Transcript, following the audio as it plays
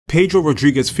Pedro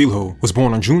Rodrigues Filho was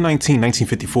born on June 19,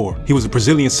 1954. He was a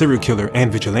Brazilian serial killer and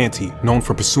vigilante, known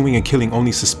for pursuing and killing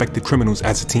only suspected criminals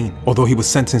as a teen. Although he was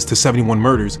sentenced to 71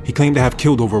 murders, he claimed to have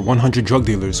killed over 100 drug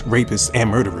dealers, rapists, and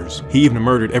murderers. He even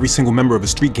murdered every single member of a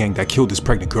street gang that killed his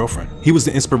pregnant girlfriend. He was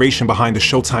the inspiration behind the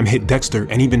Showtime hit Dexter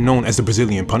and even known as the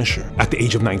Brazilian Punisher. At the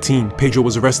age of 19, Pedro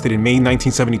was arrested in May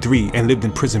 1973 and lived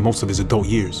in prison most of his adult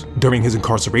years. During his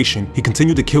incarceration, he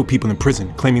continued to kill people in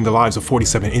prison, claiming the lives of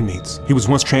 47 inmates. He was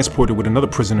once transported with another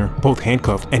prisoner, both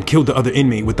handcuffed, and killed the other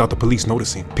inmate without the police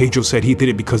noticing. Pedro said he did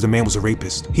it because the man was a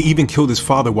rapist. He even killed his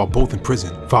father while both in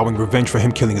prison, vowing revenge for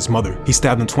him killing his mother. He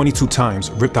stabbed him 22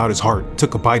 times, ripped out his heart,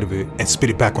 took a bite of it, and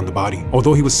spit it back on the body.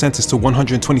 Although he was sentenced to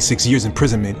 126 years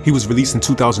imprisonment, he was released in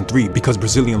 2003 because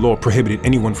Brazilian law prohibited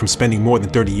anyone from spending more than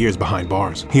 30 years behind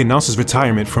bars. He announced his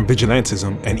retirement from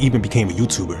vigilantism and even became a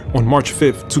YouTuber. On March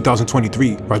 5,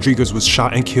 2023, Rodrigues was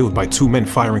shot and killed by two men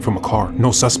firing from a car.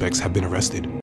 No suspects have been arrested.